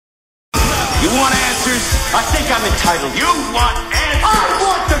You want answers? I think I'm entitled. You want answers? I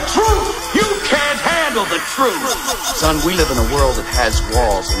want the truth! You can't handle the truth! Son, we live in a world that has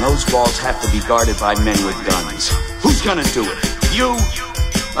walls, and those walls have to be guarded by men with guns. Who's gonna do it? You?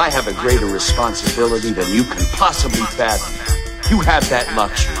 I have a greater responsibility than you can possibly fathom. You have that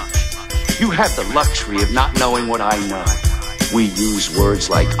luxury. You have the luxury of not knowing what I know. We use words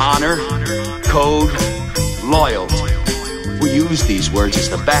like honor, code, loyalty. We use these words as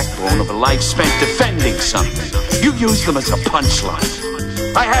the backbone of a life spent defending something. You use them as a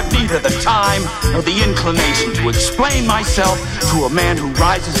punchline. I have neither the time nor the inclination to explain myself to a man who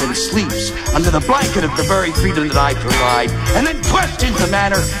rises and sleeps under the blanket of the very freedom that I provide, and then questions the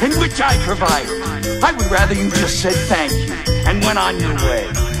manner in which I provide it. I would rather you just said thank you and went on your way.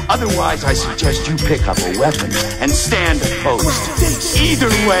 Otherwise, I suggest you pick up a weapon and stand a post. Either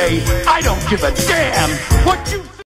way, I don't give a damn what you